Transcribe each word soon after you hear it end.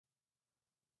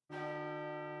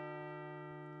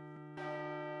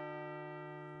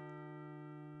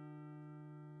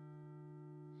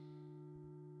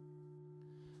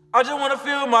I just wanna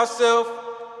feel myself.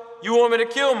 You want me to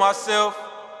kill myself?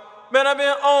 Man, I've been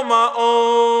on my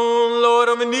own. Lord,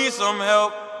 I'ma need some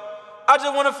help. I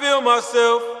just wanna feel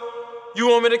myself. You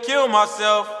want me to kill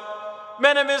myself?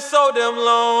 Man, I've been so damn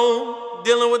long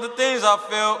dealing with the things I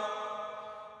felt.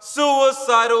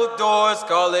 Suicidal doors,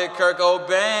 call it Kurt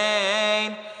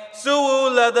Cobain.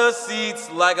 Suwu leather seats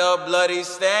like a bloody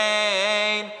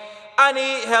stain. I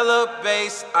need hella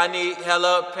bass, I need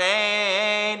hella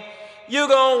pain. You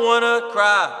gon' wanna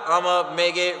cry, I'ma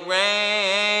make it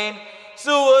rain.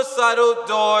 Suicidal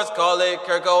doors, call it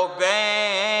Kurt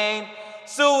Cobain.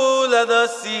 Suwu leather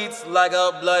seats like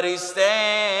a bloody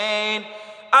stain.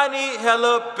 I need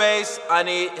hella bass, I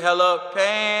need hella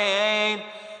pain.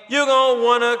 You gon'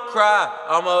 wanna cry,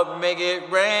 I'ma make it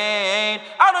rain.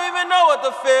 I don't even know what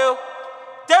to feel.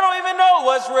 They don't even know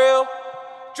what's real.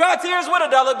 Dry tears with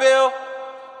 $1 bill.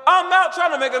 I'm out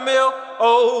trying to make a meal.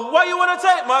 Oh, why you wanna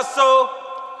take my soul?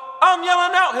 I'm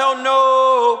yelling out, hell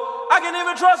no. I can't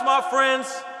even trust my friends.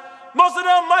 Most of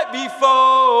them might be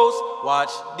foes.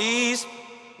 Watch these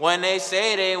when they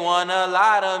say they wanna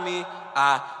lie to me.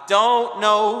 I don't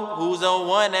know who's the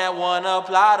one that wanna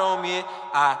plot on me.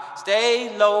 I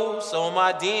stay low so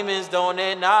my demons don't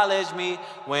acknowledge me.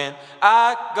 When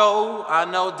I go, I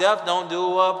know death don't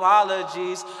do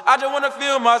apologies. I just wanna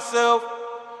feel myself.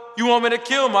 You want me to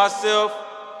kill myself?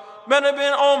 Man, I've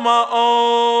been on my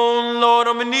own. Lord,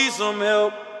 I'ma need some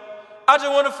help. I just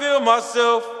wanna feel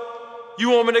myself. You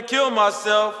want me to kill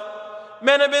myself?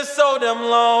 Man, I've been so damn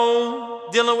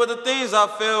long dealing with the things I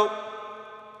felt.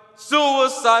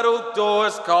 Suicidal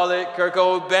doors, call it Kurt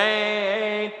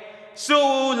Cobain.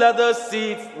 Suwu leather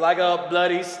seats like a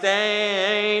bloody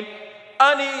stain.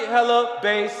 I need hella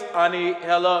bass, I need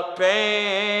hella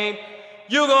pain.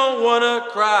 You gon' wanna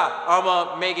cry,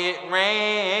 I'ma make it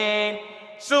rain.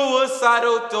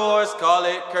 Suicidal doors, call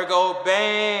it Kurt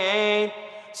Cobain.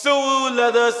 Suwu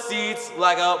leather seats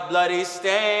like a bloody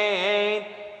stain.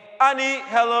 I need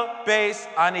hella bass,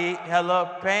 I need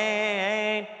hella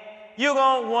pain. You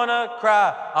gon' wanna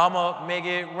cry, I'ma make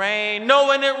it rain. Know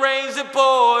when it rains, it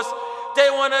pours. They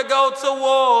wanna go to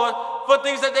war for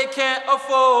things that they can't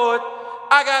afford.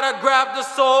 I gotta grab the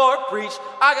sword, preach,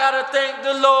 I gotta thank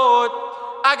the Lord.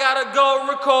 I gotta go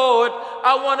record,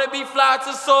 I wanna be fly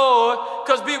to soar.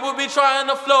 Cause people be trying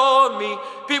to floor me.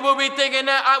 People be thinking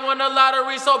that I won the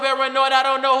lottery, so paranoid I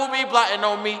don't know who be plotting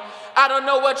on me. I don't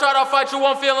know what try to fight you,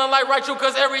 I'm feeling like right you,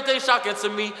 cause everything's shocking to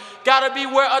me. Gotta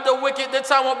beware of the wicked, the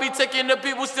time won't be ticking, the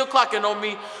people still clocking on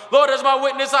me. Lord is my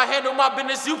witness, I handle my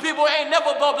business, you people ain't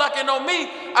never ball blocking on me.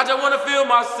 I just wanna feel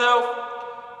myself,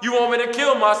 you want me to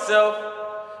kill myself.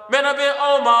 Man, I've been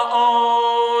on my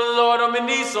own, Lord, I'ma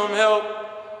need some help.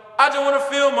 I just wanna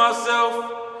feel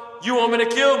myself, you want me to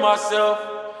kill myself.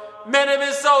 Man, it's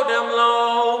been so damn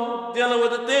long, dealing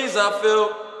with the things I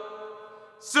feel.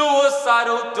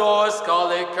 Suicidal doors, call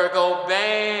it Kurt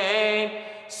Cobain.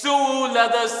 Suwu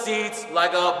leather seats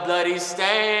like a bloody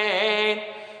stain.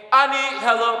 I need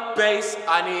hella bass,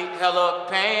 I need hella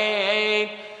pain.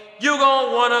 You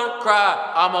gon' wanna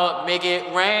cry, I'ma make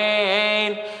it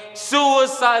rain.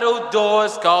 Suicidal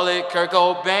doors, call it Kurt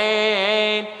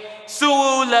Cobain.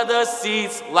 Suwu leather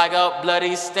seats like a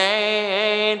bloody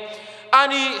stain. I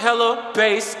need hella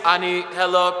bass, I need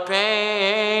hella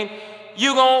pain.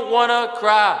 You gon' wanna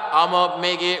cry, I'ma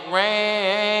make it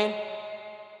rain.